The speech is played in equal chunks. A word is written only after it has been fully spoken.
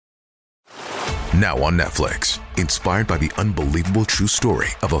Now on Netflix, inspired by the unbelievable true story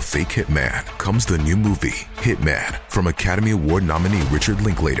of a fake hitman, comes the new movie, Hitman, from Academy Award nominee Richard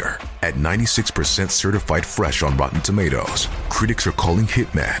Linklater. At 96% certified fresh on Rotten Tomatoes, critics are calling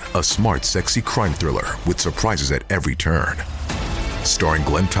Hitman a smart, sexy crime thriller with surprises at every turn. Starring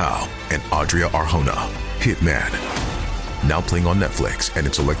Glenn Powell and Adria Arjona, Hitman. Now playing on Netflix and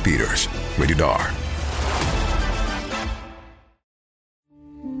in select theaters. Rated R.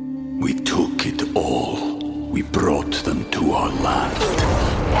 We took it all. We brought them to our land.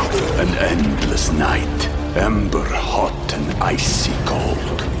 An endless night, ember hot and icy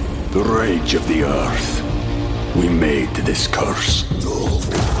cold. The rage of the earth. We made this curse.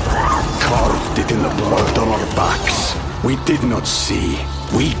 Carved it in the blood on our backs. We did not see.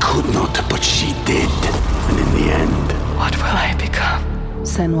 We could not, but she did. And in the end... What will I become?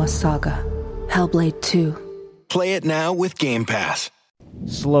 Senua's Saga. Hellblade 2. Play it now with Game Pass.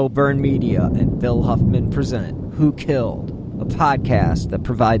 Slow Burn Media and Bill Huffman present Who Killed, a podcast that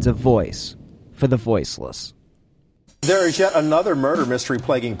provides a voice for the voiceless. There is yet another murder mystery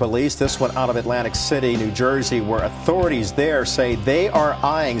plaguing police, this one out of Atlantic City, New Jersey, where authorities there say they are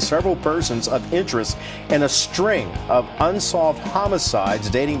eyeing several persons of interest in a string of unsolved homicides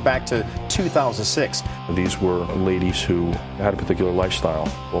dating back to 2006. These were ladies who had a particular lifestyle,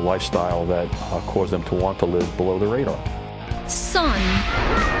 a lifestyle that caused them to want to live below the radar. Sun,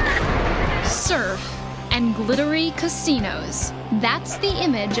 surf, and glittery casinos. That's the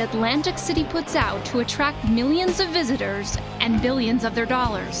image Atlantic City puts out to attract millions of visitors and billions of their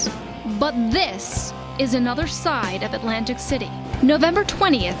dollars. But this is another side of Atlantic City. November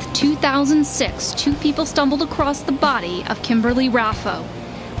 20th, 2006, two people stumbled across the body of Kimberly Raffo.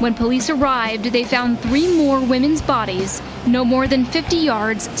 When police arrived, they found three more women's bodies, no more than 50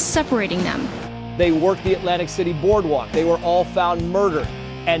 yards separating them. They worked the Atlantic City boardwalk. They were all found murdered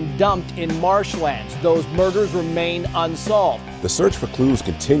and dumped in marshlands. Those murders remain unsolved. The search for clues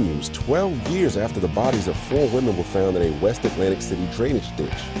continues 12 years after the bodies of four women were found in a West Atlantic City drainage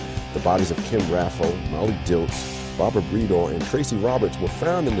ditch. The bodies of Kim Raffo, Molly Dilts, Barbara Breedor, and Tracy Roberts were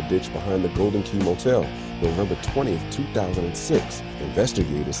found in the ditch behind the Golden Key Motel, November 20th, 2006.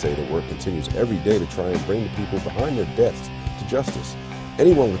 Investigators say the work continues every day to try and bring the people behind their deaths to justice.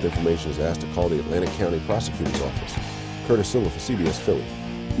 Anyone with information is asked to call the Atlantic County Prosecutor's Office. Curtis Silva for CBS Philly.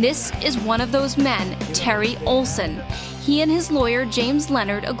 This is one of those men, Terry Olson. He and his lawyer, James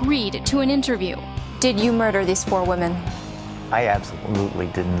Leonard, agreed to an interview. Did you murder these four women? I absolutely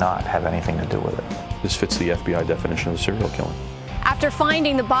did not have anything to do with it. This fits the FBI definition of serial killing. After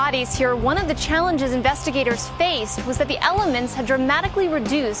finding the bodies here, one of the challenges investigators faced was that the elements had dramatically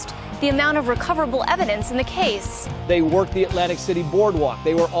reduced the amount of recoverable evidence in the case. They worked the Atlantic City boardwalk.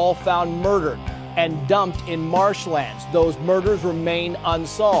 They were all found murdered and dumped in marshlands. Those murders remain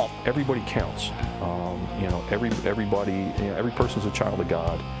unsolved. Everybody counts. Everybody, every person's a child of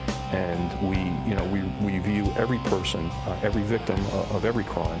God, and we view every person, every victim of every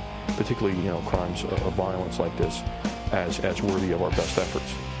crime, particularly crimes of violence like this, as worthy of our best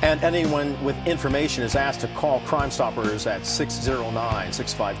efforts. And anyone with information is asked to call Crime Stoppers at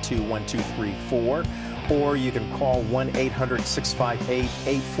 609-652-1234, or you can call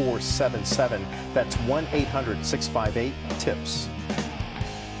 1-800-658-8477. That's 1-800-658-TIPS.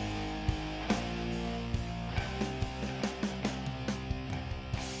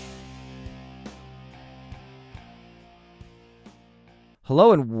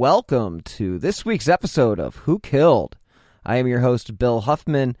 Hello and welcome to this week's episode of Who Killed? I am your host, Bill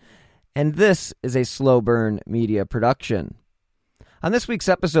Huffman, and this is a Slow Burn Media production. On this week's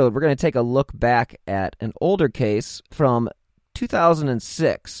episode, we're going to take a look back at an older case from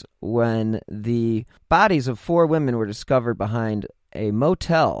 2006 when the bodies of four women were discovered behind a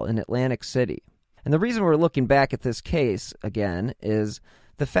motel in Atlantic City. And the reason we're looking back at this case again is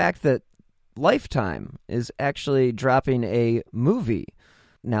the fact that Lifetime is actually dropping a movie.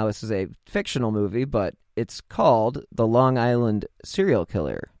 Now, this is a fictional movie, but it's called The Long Island Serial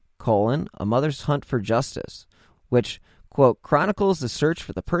Killer, A Mother's Hunt for Justice, which, quote, chronicles the search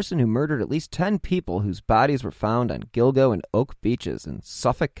for the person who murdered at least 10 people whose bodies were found on Gilgo and Oak Beaches in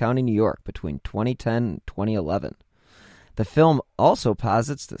Suffolk County, New York, between 2010 and 2011. The film also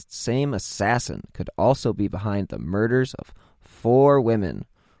posits the same assassin could also be behind the murders of four women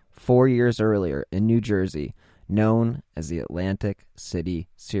 4 years earlier in New Jersey, known as the Atlantic City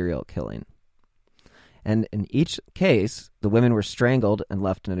serial killing. And in each case, the women were strangled and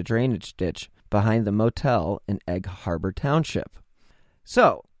left in a drainage ditch behind the motel in Egg Harbor Township.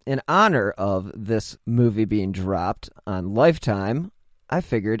 So, in honor of this movie being dropped on Lifetime, I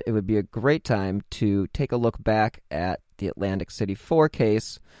figured it would be a great time to take a look back at the Atlantic City 4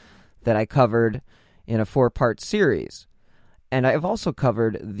 case that I covered in a 4-part series. And I've also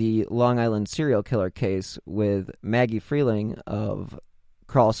covered the Long Island serial killer case with Maggie Freeling of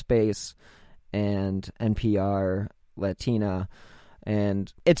Crawl Space and NPR Latina.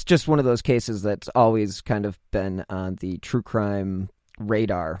 And it's just one of those cases that's always kind of been on the true crime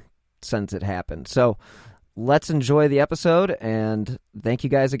radar since it happened. So let's enjoy the episode, and thank you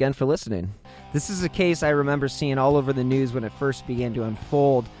guys again for listening. This is a case I remember seeing all over the news when it first began to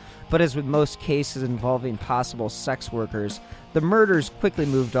unfold, but as with most cases involving possible sex workers, the murders quickly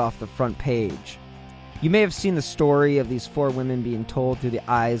moved off the front page. You may have seen the story of these 4 women being told through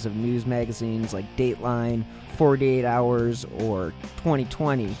the eyes of news magazines like Dateline, 48 Hours, or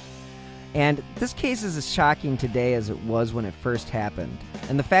 2020. And this case is as shocking today as it was when it first happened.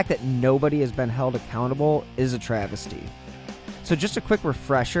 And the fact that nobody has been held accountable is a travesty. So just a quick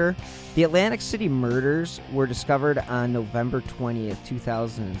refresher, the Atlantic City murders were discovered on November 20th,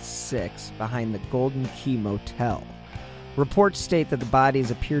 2006 behind the Golden Key Motel. Reports state that the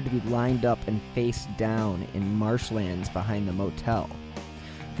bodies appeared to be lined up and face down in marshlands behind the motel.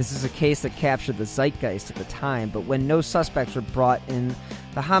 This is a case that captured the zeitgeist at the time, but when no suspects were brought in,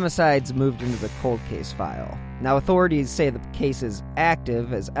 the homicides moved into the cold case file. Now, authorities say the case is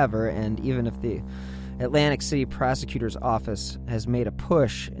active as ever, and even if the Atlantic City Prosecutor's Office has made a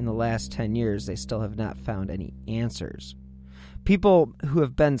push in the last 10 years, they still have not found any answers. People who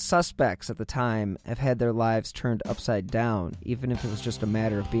have been suspects at the time have had their lives turned upside down, even if it was just a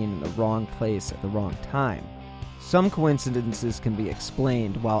matter of being in the wrong place at the wrong time. Some coincidences can be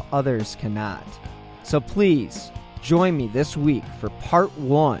explained, while others cannot. So please, join me this week for part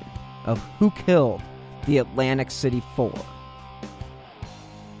 1 of Who Killed the Atlantic City 4.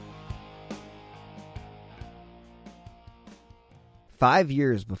 Five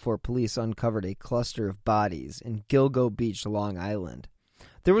years before police uncovered a cluster of bodies in Gilgo Beach, Long Island,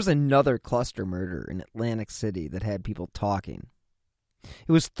 there was another cluster murder in Atlantic City that had people talking.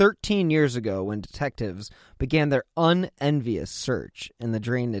 It was 13 years ago when detectives began their unenvious search in the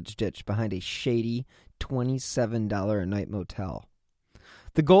drainage ditch behind a shady $27 a night motel.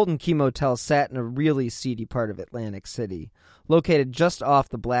 The Golden Key Motel sat in a really seedy part of Atlantic City, located just off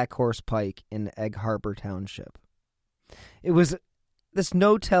the Black Horse Pike in Egg Harbor Township. It was this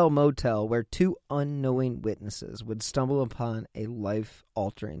no-tell motel where 2 unknowing witnesses would stumble upon a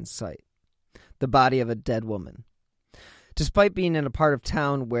life-altering sight: the body of a dead woman. Despite being in a part of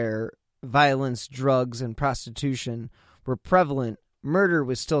town where violence, drugs, and prostitution were prevalent, murder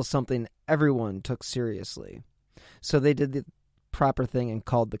was still something everyone took seriously. So they did the proper thing and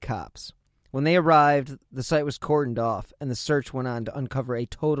called the cops. When they arrived, the site was cordoned off, and the search went on to uncover a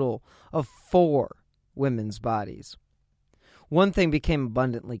total of 4 women's bodies. One thing became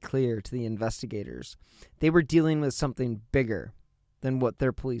abundantly clear to the investigators: they were dealing with something bigger than what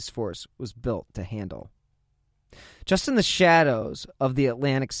their police force was built to handle. Just in the shadows of the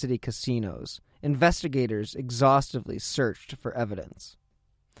Atlantic City casinos, investigators exhaustively searched for evidence.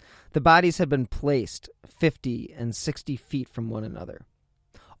 The bodies had been placed 50 and 60 feet from one another.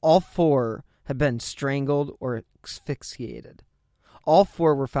 All 4 had been strangled or asphyxiated. All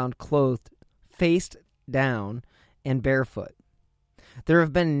 4 were found clothed face down and barefoot. There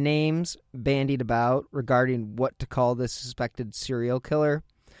have been names bandied about regarding what to call this suspected serial killer,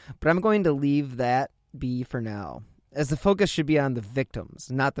 but I'm going to leave that be for now, as the focus should be on the victims,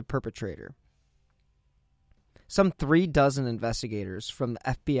 not the perpetrator. Some 36 investigators from the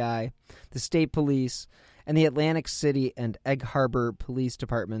FBI, the state police, and the Atlantic City and Egg Harbor police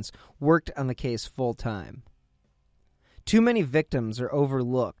departments worked on the case full-time. Too many victims are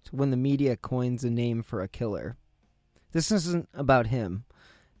overlooked when the media coins a name for a killer. This isn't about him.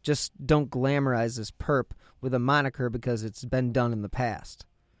 Just don't glamorize this perp with a moniker because it's been done in the past.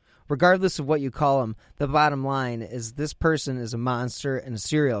 Regardless of what you call him, the bottom line is this person is a monster and a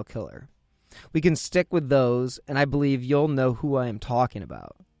serial killer. We can stick with those, and I believe you'll know who I am talking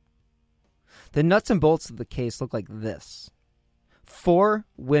about. The nuts and bolts of the case look like this. 4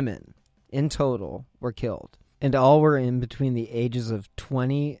 women in total were killed, and all were in between the ages of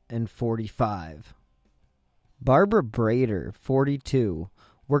 20 and 45. Barbara Brader, 42,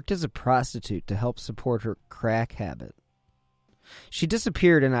 worked as a prostitute to help support her crack habit. She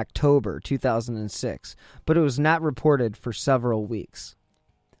disappeared in October 2006, but it was not reported for several weeks.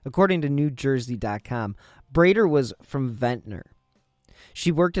 According to NewJersey.com, Brader was from Ventnor.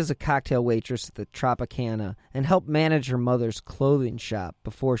 She worked as a cocktail waitress at the Tropicana and helped manage her mother's clothing shop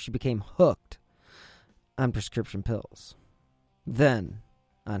before she became hooked on prescription pills, then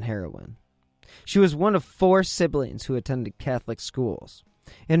on heroin. She was one of 4 siblings who attended Catholic schools.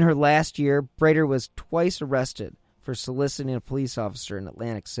 In her last year, Brader was twice arrested for soliciting a police officer in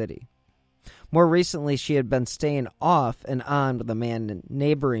Atlantic City. More recently, she had been staying off and on with a man in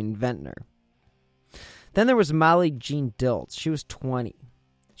neighboring Ventnor. Then there was Molly Jean Dilts. She was 20.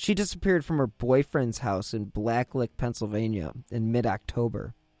 She disappeared from her boyfriend's house in Blacklick, Pennsylvania in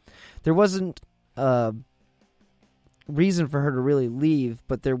mid-October. There wasn't a reason for her to really leave,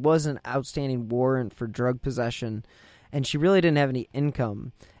 but there was an outstanding warrant for drug possession, and she really didn't have any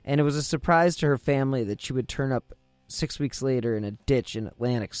income. And it was a surprise to her family that she would turn up 6 weeks later in a ditch in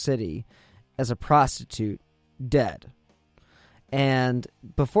Atlantic City as a prostitute, dead. And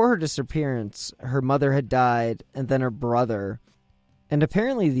before her disappearance, her mother had died, and then her brother. And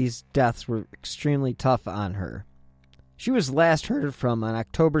apparently these deaths were extremely tough on her. She was last heard from on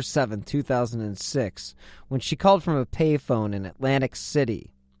October 7, 2006, when she called from a payphone in Atlantic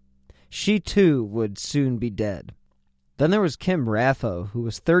City. She, too, would soon be dead. Then there was Kim Raffo, who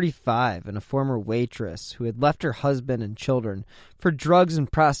was 35 and a former waitress who had left her husband and children for drugs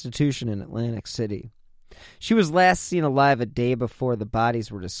and prostitution in Atlantic City. She was last seen alive a day before the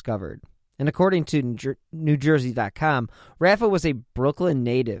bodies were discovered. And according to NewJersey.com, Raffo was a Brooklyn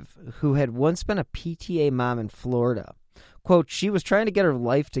native who had once been a PTA mom in Florida. Quote, she was trying to get her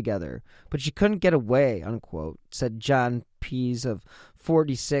life together, but she couldn't get away, unquote, said John Pease of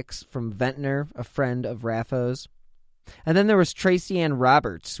 46 from Ventnor, a friend of Raffo's. And then there was Tracy Ann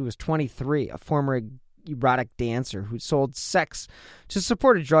Roberts, who was 23, a former erotic dancer who sold sex to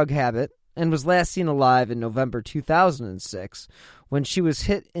support a drug habit and was last seen alive in November 2006 when she was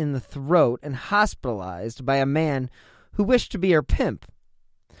hit in the throat and hospitalized by a man who wished to be her pimp.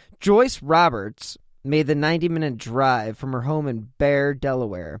 Joyce Roberts made the 90-minute drive from her home in Bear,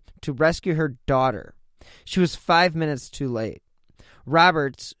 Delaware, to rescue her daughter. She was 5 minutes too late.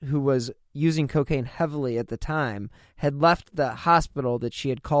 Roberts, who was using cocaine heavily at the time, had left the hospital that she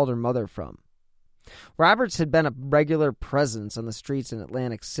had called her mother from. Roberts had been a regular presence on the streets in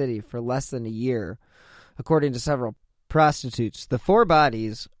Atlantic City for less than a year, according to several prostitutes. The 4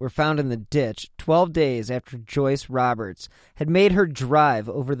 bodies were found in the ditch 12 days after Joyce Roberts had made her drive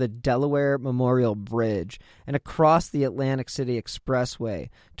over the Delaware Memorial Bridge and across the Atlantic City Expressway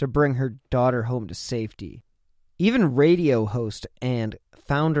to bring her daughter home to safety. Even radio host and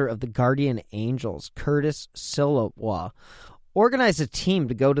founder of the Guardian Angels, Curtis Silowa, organized a team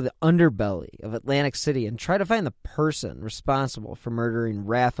to go to the underbelly of Atlantic City and try to find the person responsible for murdering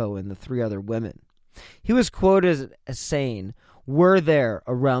Raffo and the 3 other women. He was quoted as saying, "We're there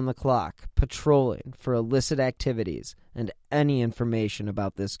around the clock, patrolling for illicit activities and any information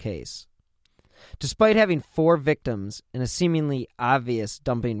about this case." Despite having 4 victims in a seemingly obvious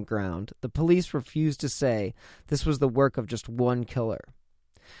dumping ground, the police refused to say this was the work of just one killer.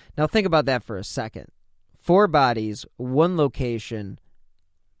 Now think about that for a second. 4 bodies, 1 location,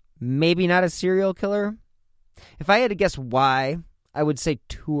 maybe not a serial killer? If I had to guess why, I would say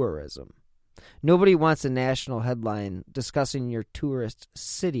tourism. Nobody wants a national headline discussing your tourist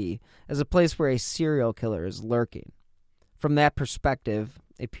city as a place where a serial killer is lurking. From that perspective,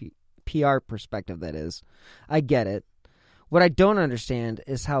 a PR perspective that is, I get it. What I don't understand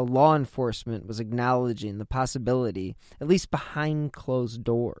is how law enforcement was acknowledging the possibility, at least behind closed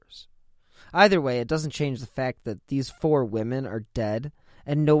doors. Either way, it doesn't change the fact that these 4 women are dead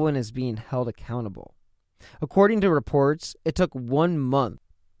and no one is being held accountable. According to reports, it took 1 month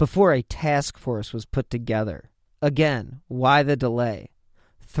before a task force was put together. Again, why the delay?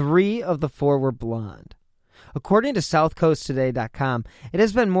 3 of the 4 were blonde. According to SouthCoastToday.com, it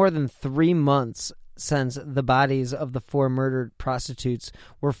has been more than 3 months since the bodies of the 4 murdered prostitutes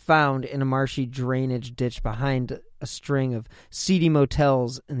were found in a marshy drainage ditch behind a string of seedy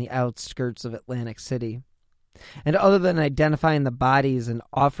motels in the outskirts of Atlantic City. And other than identifying the bodies and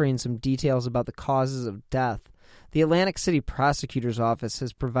offering some details about the causes of death, the Atlantic City Prosecutor's Office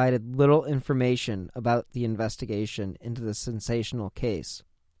has provided little information about the investigation into the sensational case.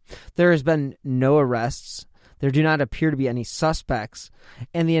 There has been no arrests, there do not appear to be any suspects,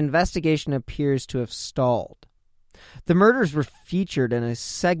 and the investigation appears to have stalled. The murders were featured in a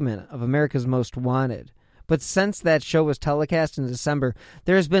segment of America's Most Wanted, but since that show was telecast in December,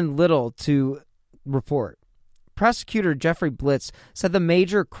 there has been little to report. Prosecutor Jeffrey Blitz said the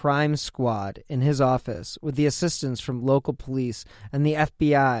major crime squad in his office, with the assistance from local police and the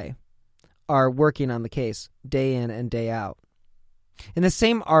FBI, are working on the case day in and day out. In the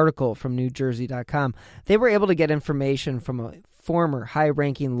same article from NewJersey.com, they were able to get information from a former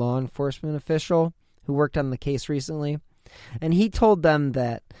high-ranking law enforcement official who worked on the case recently, and he told them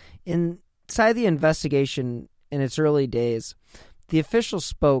that inside the investigation in its early days, the official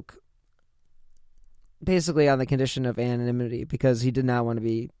spoke basically on the condition of anonymity because he did not want to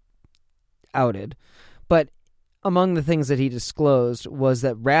be outed. But among the things that he disclosed was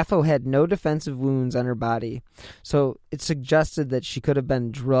that Raffo had no defensive wounds on her body, so it suggested that she could have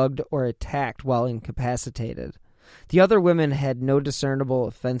been drugged or attacked while incapacitated. The other women had no discernible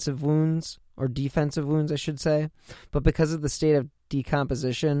offensive wounds, or defensive wounds, I should say, but because of the state of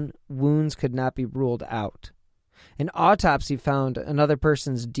decomposition, wounds could not be ruled out. An autopsy found another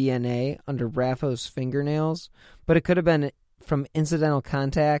person's DNA under Raffo's fingernails, but it could have been from incidental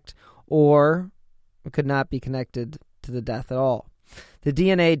contact or it could not be connected to the death at all. The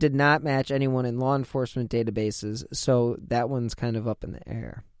DNA did not match anyone in law enforcement databases, so that one's kind of up in the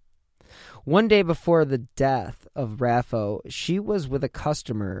air. One day before the death of Raffo, she was with a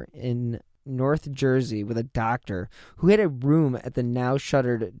customer in North Jersey with a doctor who had a room at the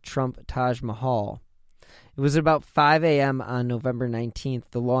now-shuttered Trump Taj Mahal. It was about 5 a.m. on November 19th.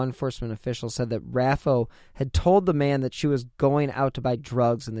 The law enforcement official said that Raffo had told the man that she was going out to buy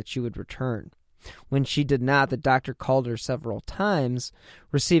drugs and that she would return. When she did not, the doctor called her several times,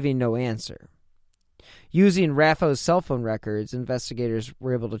 receiving no answer. Using Raffo's cell phone records, investigators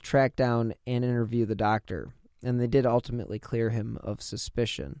were able to track down and interview the doctor, and they did ultimately clear him of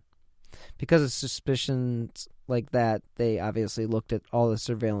suspicion. Because of suspicions like that, they obviously looked at all the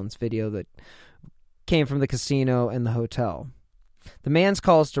surveillance video that came from the casino and the hotel. The man's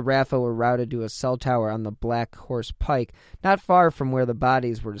calls to Raffo were routed to a cell tower on the Black Horse Pike, not far from where the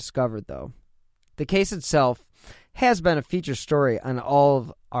bodies were discovered, though. The case itself has been a feature story on all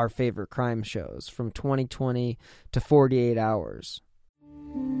of our favorite crime shows, from 2020 to 48 Hours.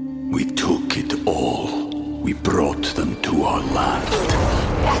 We took it all. We brought them to our land.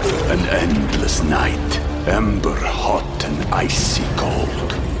 An endless night, ember hot and icy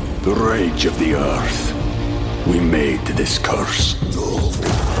cold. The rage of the earth. We made this curse.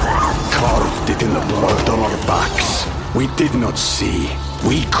 Carved it in the blood on our backs. We did not see.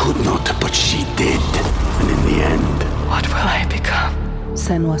 We could not, but she did. And in the end, What will I become?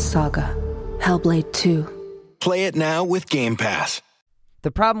 Senua's Saga. Hellblade 2. Play it now with Game Pass. The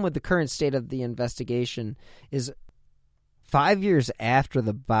problem with the current state of the investigation is 5 years after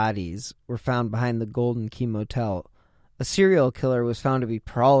the bodies were found behind the Golden Key Motel, a serial killer was found to be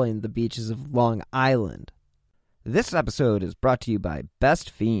prowling the beaches of Long Island. This episode is brought to you by Best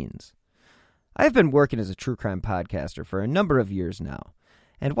Fiends. I have been working as a true crime podcaster for a number of years now,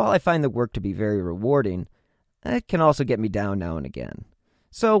 and while I find the work to be very rewarding, it can also get me down now and again.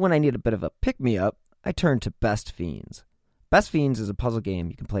 So when I need a bit of a pick-me-up, I turn to Best Fiends. Best Fiends is a puzzle game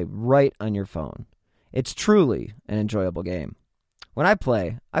you can play right on your phone. It's truly an enjoyable game. When I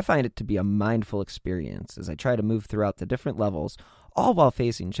play, I find it to be a mindful experience as I try to move throughout the different levels, all while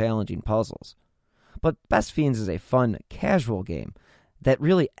facing challenging puzzles. But Best Fiends is a fun, casual game that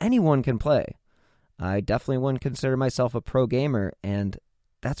really anyone can play. I definitely wouldn't consider myself a pro gamer, and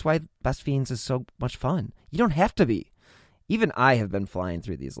that's why Best Fiends is so much fun. You don't have to be. Even I have been flying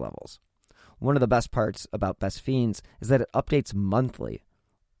through these levels. One of the best parts about Best Fiends is that it updates monthly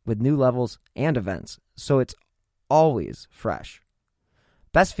with new levels and events, so it's always fresh.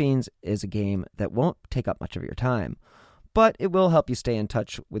 Best Fiends is a game that won't take up much of your time, but it will help you stay in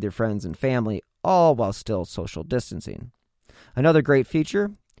touch with your friends and family, all while still social distancing. Another great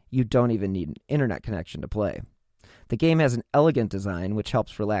feature, you don't even need an internet connection to play. The game has an elegant design, which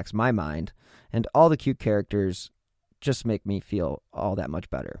helps relax my mind, and all the cute characters just make me feel all that much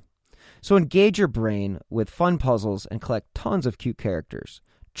better. So engage your brain with fun puzzles and collect tons of cute characters.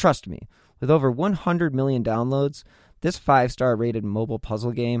 Trust me, with over 100 million downloads, this 5-star rated mobile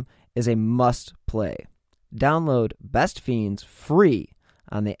puzzle game is a must-play. Download Best Fiends free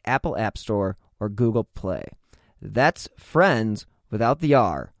on the Apple App Store or Google Play. That's friends without the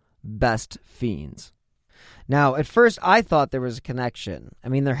R, Best Fiends. Now, at first I thought there was a connection. I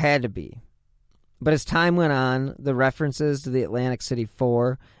mean, there had to be. But as time went on, the references to the Atlantic City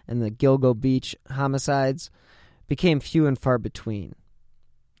Four and the Gilgo Beach homicides became few and far between.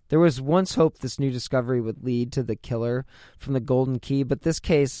 There was once hope this new discovery would lead to the killer from the Golden Key, but this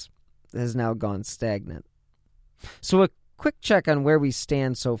case has now gone stagnant. So a quick check on where we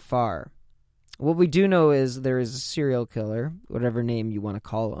stand so far. What we do know is there is a serial killer, whatever name you want to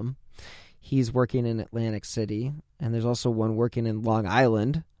call him. He's working in Atlantic City, and there's also one working in Long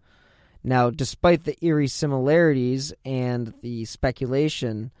Island. Now, despite the eerie similarities and the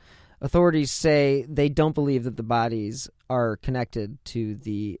speculation, authorities say they don't believe that the bodies are connected to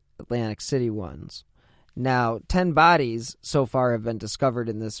the Atlantic City ones. Now, 10 bodies so far have been discovered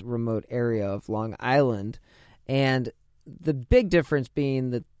in this remote area of Long Island, and the big difference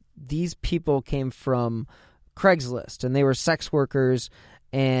being that these people came from Craigslist, and they were sex workers,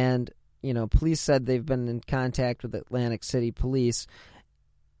 and, you know, police said they've been in contact with Atlantic City police,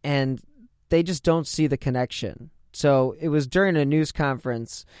 and they just don't see the connection. So it was during a news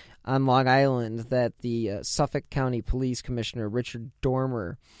conference on Long Island that the Suffolk County Police Commissioner Richard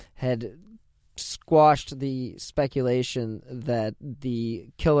Dormer had squashed the speculation that the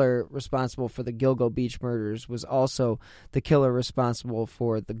killer responsible for the Gilgo Beach murders was also the killer responsible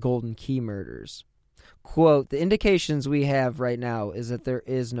for the Golden Key murders. Quote, "The indications we have right now is that there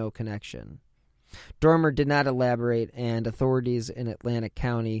is no connection." Dormer did not elaborate, and authorities in Atlantic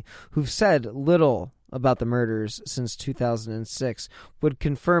County, who've said little about the murders since 2006, would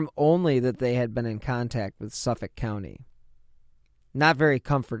confirm only that they had been in contact with Suffolk County. Not very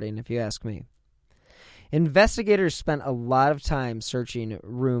comforting, if you ask me. Investigators spent a lot of time searching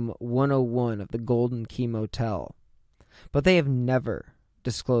room 101 of the Golden Key Motel, but they have never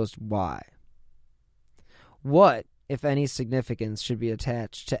disclosed why. What, if any, significance should be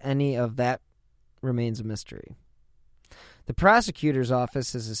attached to any of that remains a mystery. The prosecutor's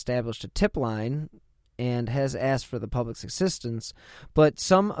office has established a tip line and has asked for the public's assistance, but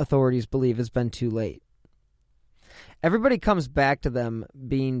some authorities believe it's been too late. Everybody comes back to them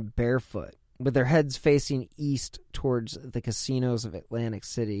being barefoot, with their heads facing east towards the casinos of Atlantic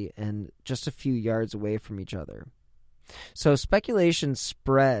City and just a few yards away from each other. So speculation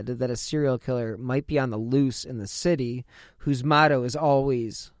spread that a serial killer might be on the loose in the city, whose motto is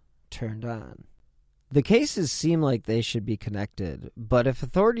always turned on. The cases seem like they should be connected, but if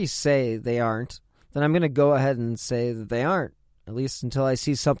authorities say they aren't, then I'm going to go ahead and say that they aren't, at least until I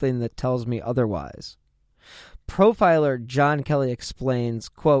see something that tells me otherwise. Profiler John Kelly explains,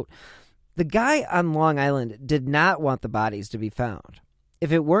 quote, "The guy on Long Island did not want the bodies to be found.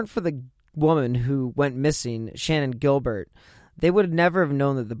 If it weren't for the woman who went missing, Shannon Gilbert, they would never have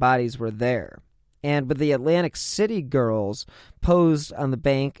known that the bodies were there. And with the Atlantic City girls posed on the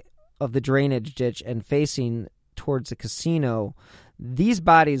bank of the drainage ditch and facing towards the casino, these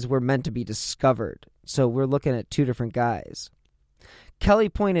bodies were meant to be discovered. So we're looking at two different guys." Kelly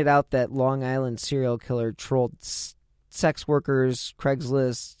pointed out that Long Island serial killer trolled sex workers,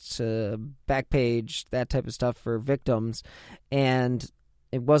 Craigslist, Backpage, that type of stuff for victims, and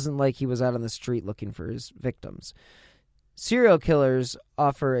it wasn't like he was out on the street looking for his victims. Serial killers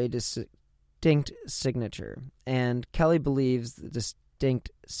offer a distinct signature, and Kelly believes the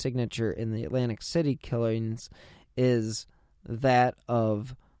distinct signature in the Atlantic City killings is that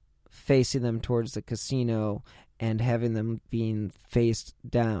of facing them towards the casino and having them being faced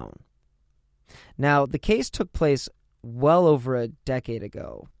down. Now, the case took place well over a decade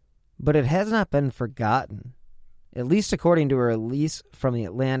ago, but it has not been forgotten. At least according to a release from the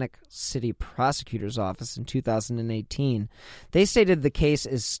Atlantic City Prosecutor's Office in 2018, they stated the case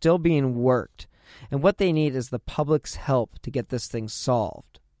is still being worked, and what they need is the public's help to get this thing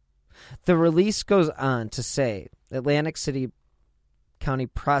solved. The release goes on to say Atlantic City County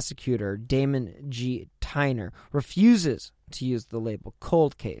Prosecutor Damon G. Tyner refuses to use the label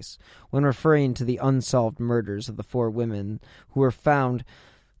cold case when referring to the unsolved murders of the four women who were found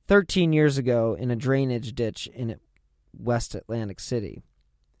 13 years ago in a drainage ditch in West Atlantic City.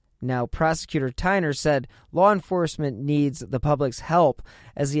 Now, Prosecutor Tyner said law enforcement needs the public's help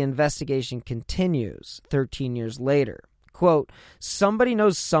as the investigation continues 13 years later. Quote, "Somebody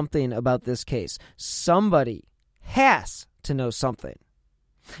knows something about this case. Somebody has to know something."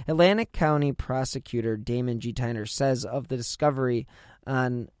 Atlantic County Prosecutor Damon G. Tyner says of the discovery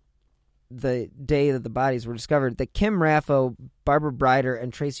on the day that the bodies were discovered that Kim Raffo, Barbara Brider,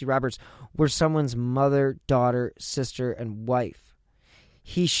 and Tracy Roberts were someone's mother, daughter, sister, and wife.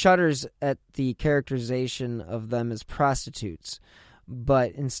 He shudders at the characterization of them as prostitutes,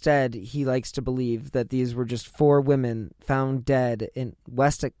 but instead he likes to believe that these were just four women found dead in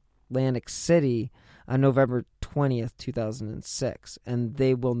West Atlantic City on November 20th, 2006, and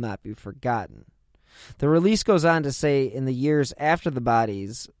they will not be forgotten. The release goes on to say in the years after the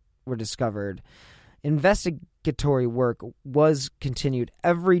bodies were discovered, investigatory work was continued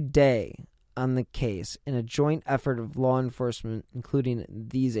every day on the case in a joint effort of law enforcement, including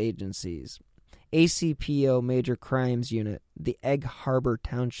these agencies: ACPO Major Crimes Unit, the Egg Harbor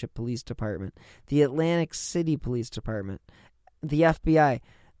Township Police Department, the Atlantic City Police Department, the FBI,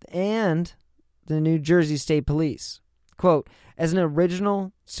 and the New Jersey State Police. Quote, "As an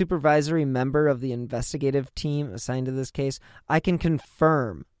original supervisory member of the investigative team assigned to this case, I can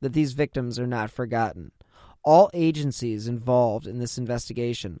confirm that these victims are not forgotten. All agencies involved in this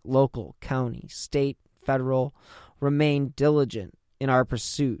investigation, local, county, state, federal, remain diligent in our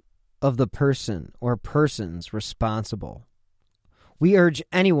pursuit of the person or persons responsible. We urge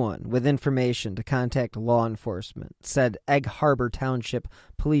anyone with information to contact law enforcement," said Egg Harbor Township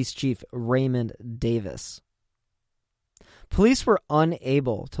Police Chief Raymond Davis. Police were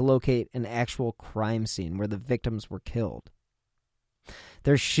unable to locate an actual crime scene where the victims were killed.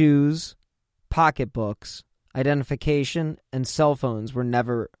 Their shoes, pocketbooks, identification, and cell phones were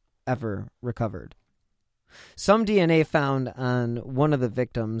never, ever recovered. Some DNA found on one of the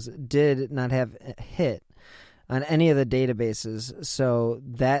victims did not have a hit on any of the databases, so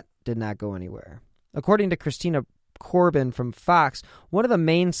that did not go anywhere. According to Christina Corbin from Fox, one of the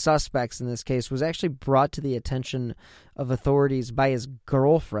main suspects in this case was actually brought to the attention of authorities by his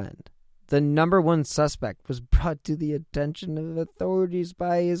girlfriend. The number one suspect was brought to the attention of authorities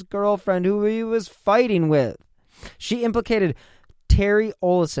by his girlfriend, who he was fighting with. She implicated Terry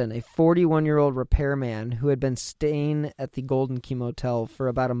Olesen, a 41-year-old repairman who had been staying at the Golden Key Motel for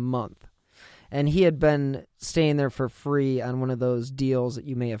about a month. And he had been staying there for free on one of those deals that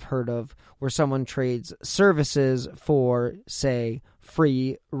you may have heard of, where someone trades services for, say,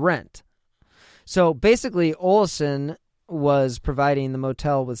 free rent. So basically, Olesen was providing the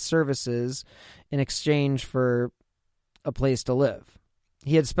motel with services in exchange for a place to live.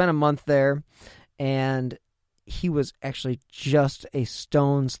 He had spent a month there, and he was actually just a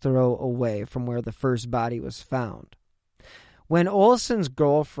stone's throw away from where the first body was found. When Olesen's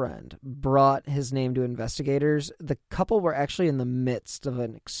girlfriend brought his name to investigators, the couple were actually in the midst of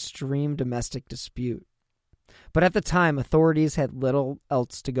an extreme domestic dispute. But at the time, authorities had little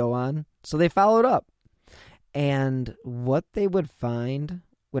else to go on, so they followed up. And what they would find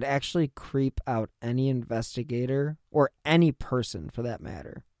would actually creep out any investigator, or any person for that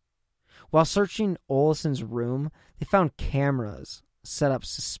matter. While searching Olesen's room, they found cameras set up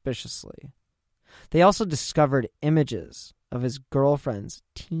suspiciously. They also discovered images of his girlfriend's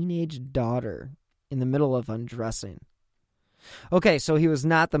teenage daughter in the middle of undressing. Okay, so he was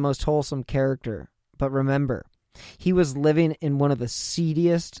not the most wholesome character, but remember, he was living in one of the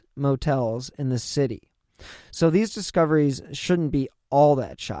seediest motels in the city. So these discoveries shouldn't be all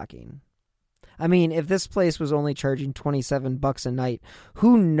that shocking. I mean, if this place was only charging $27 a night,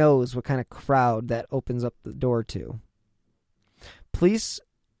 who knows what kind of crowd that opens up the door to. Police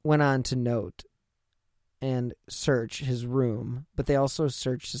went on to note and search his room, but they also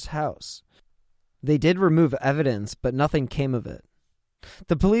searched his house. They did remove evidence, but nothing came of it.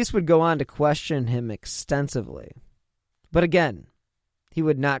 The police would go on to question him extensively. But again, he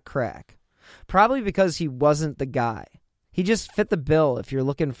would not crack. Probably because he wasn't the guy. He just fit the bill if you're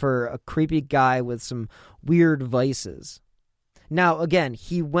looking for a creepy guy with some weird vices. Now, again,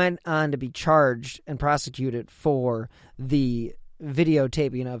 he went on to be charged and prosecuted for the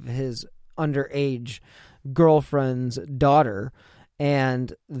videotaping of his underage girlfriend's daughter,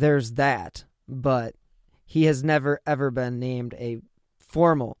 and there's that. But he has never, ever been named a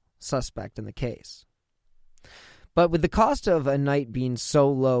formal suspect in the case. But with the cost of a night being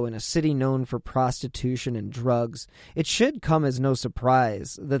so low in a city known for prostitution and drugs, it should come as no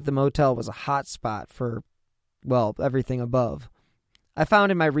surprise that the motel was a hot spot for, well, everything above. I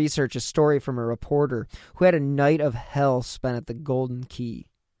found in my research a story from a reporter who had a night of hell spent at the Golden Key.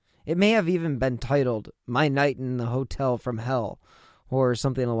 It may have even been titled, "My Night in the Hotel from Hell," or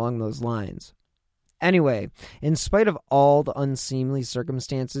something along those lines. Anyway, in spite of all the unseemly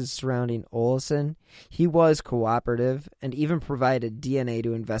circumstances surrounding Olesen, he was cooperative and even provided DNA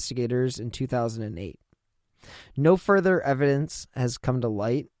to investigators in 2008. No further evidence has come to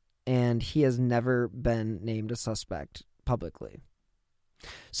light, and he has never been named a suspect publicly.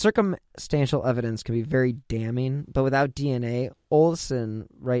 Circumstantial evidence can be very damning, but without DNA, Olesen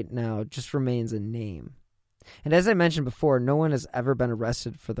right now just remains a name. And as I mentioned before, no one has ever been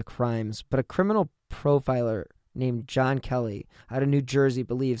arrested for the crimes, but a criminal profiler named John Kelly out of New Jersey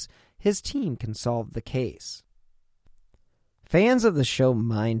believes his team can solve the case. Fans of the show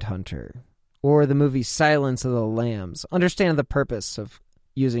Mindhunter, or the movie Silence of the Lambs, understand the purpose of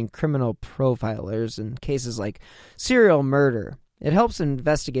using criminal profilers in cases like serial murder. It helps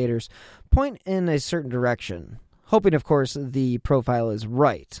investigators point in a certain direction, hoping, of course, the profile is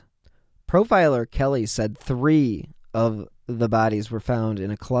right. Profiler Kelly said 3 of the bodies were found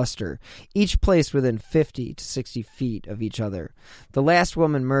in a cluster, each placed within 50 to 60 feet of each other. The last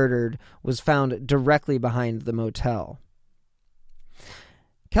woman murdered was found directly behind the motel.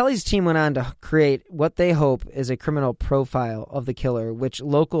 Kelly's team went on to create what they hope is a criminal profile of the killer, which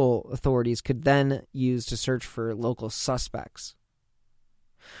local authorities could then use to search for local suspects.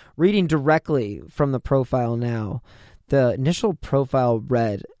 Reading directly from the profile now, the initial profile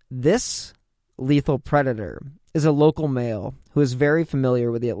read, "This lethal predator is a local male who is very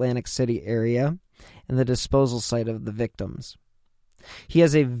familiar with the Atlantic City area and the disposal site of the victims. He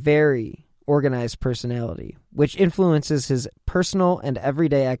has a very organized personality, which influences his personal and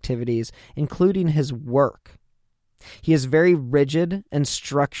everyday activities, including his work. He is very rigid and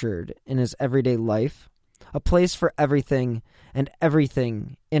structured in his everyday life. A place for everything and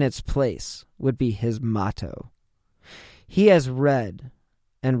everything in its place would be his motto. He has read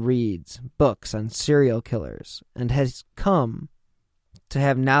and reads books on serial killers and has come to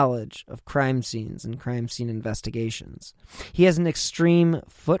have knowledge of crime scenes and crime scene investigations. He has an extreme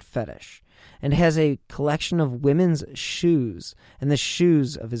foot fetish and has a collection of women's shoes and the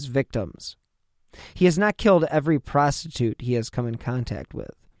shoes of his victims. He has not killed every prostitute he has come in contact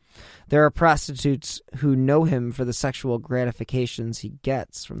with. There are prostitutes who know him for the sexual gratifications he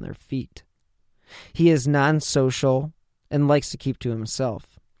gets from their feet. He is non-social and likes to keep to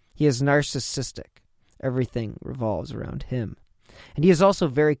himself. He is narcissistic. Everything revolves around him. And he is also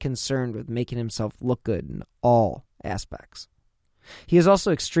very concerned with making himself look good in all aspects. He is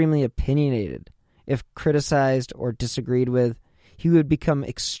also extremely opinionated. If criticized or disagreed with, he would become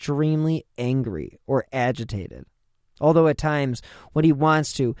extremely angry or agitated. Although at times, when he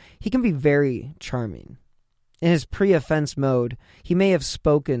wants to, he can be very charming. In his pre-offense mode, he may have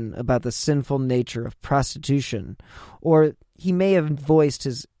spoken about the sinful nature of prostitution, or he may have voiced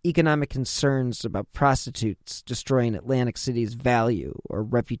his economic concerns about prostitutes destroying Atlantic City's value or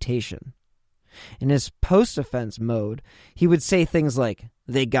reputation. In his post-offense mode, he would say things like,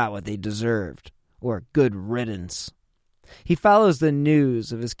 "They got what they deserved," or "good riddance." He follows the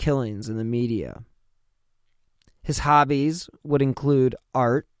news of his killings in the media. His hobbies would include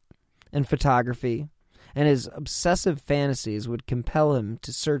art and photography, and his obsessive fantasies would compel him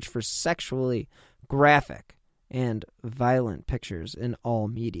to search for sexually graphic and violent pictures in all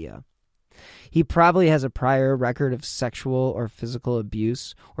media. He probably has a prior record of sexual or physical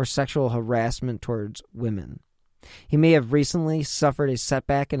abuse or sexual harassment towards women. He may have recently suffered a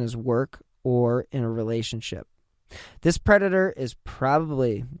setback in his work or in a relationship. This predator is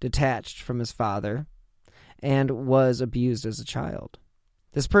probably detached from his father and was abused as a child.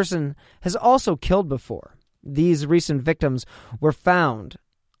 This person has also killed before. These recent victims were found,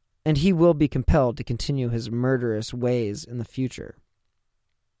 and he will be compelled to continue his murderous ways in the future.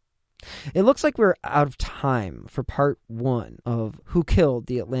 It looks like we're out of time for part 1 of Who Killed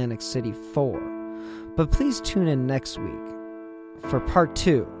the Atlantic City 4, but please tune in next week for part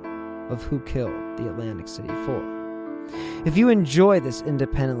 2 of Who Killed the Atlantic City 4. If you enjoy this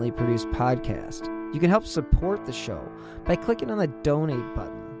independently produced podcast, you can help support the show by clicking on the donate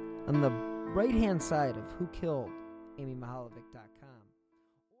button on the right-hand side of WhoKilledAmyMihalovic.com.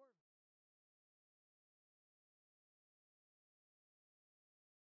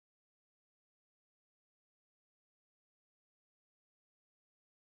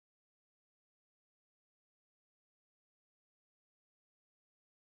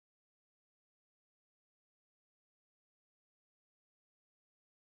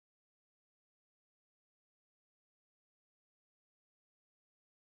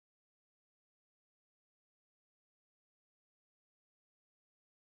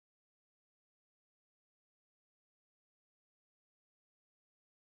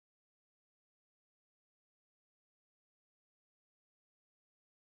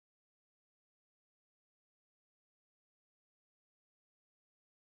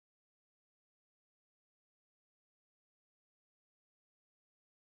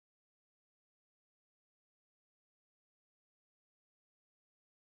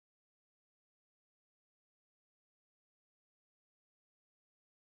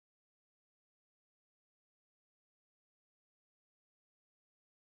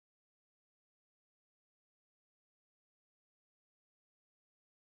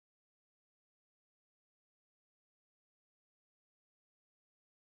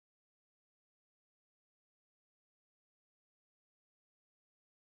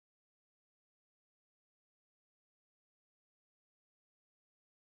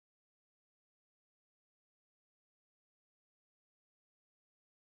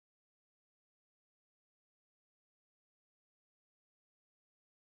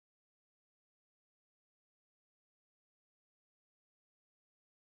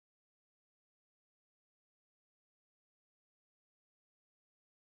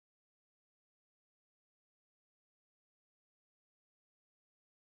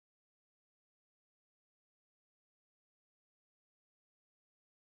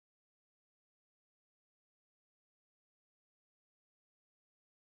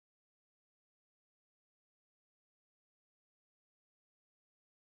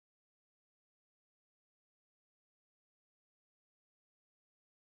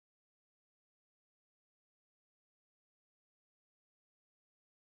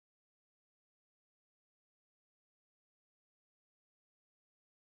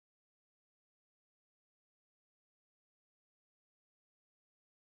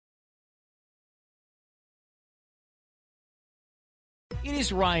 It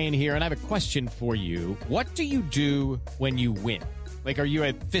is Ryan here, and I have a question for you. What do you do when you win? Like, are you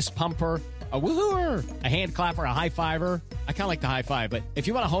a fist pumper, a woo-hooer, a hand clapper, a high-fiver? I kind of like the high-five, but if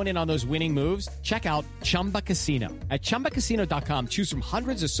you want to hone in on those winning moves, check out Chumba Casino. At ChumbaCasino.com, choose from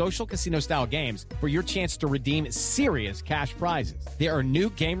hundreds of social casino-style games for your chance to redeem serious cash prizes. There are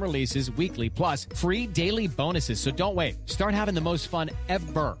new game releases weekly, plus free daily bonuses, so don't wait. Start having the most fun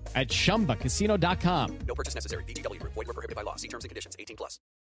ever at ChumbaCasino.com. No purchase necessary. VGW. Void where prohibited by law. See terms and conditions. 18+.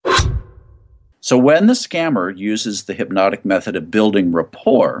 So when the scammer uses the hypnotic method of building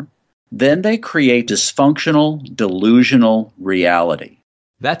rapport, then they create dysfunctional, delusional reality.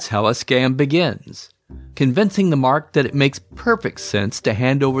 That's how a scam begins. Convincing the mark that it makes perfect sense to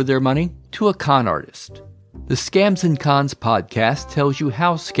hand over their money to a con artist. The Scams and Cons podcast tells you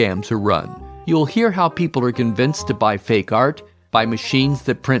how scams are run. You'll hear how people are convinced to buy fake art, buy machines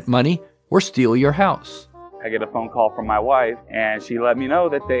that print money, or steal your house. I get a phone call from my wife, and she let me know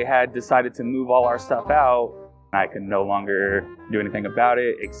that they had decided to move all our stuff out. I could no longer do anything about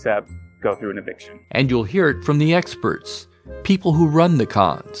it except go through an eviction. And you'll hear it from the experts, people who run the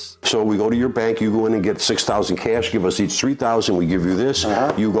cons. So we go to your bank, you go in and get $6,000 cash, give us each $3,000, we give you this.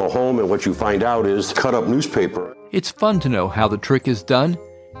 You go home, and what you find out is cut up newspaper. It's fun to know how the trick is done,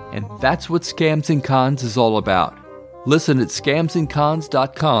 and that's what Scams and Cons is all about. Listen at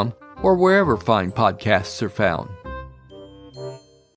scamsandcons.com or wherever fine podcasts are found.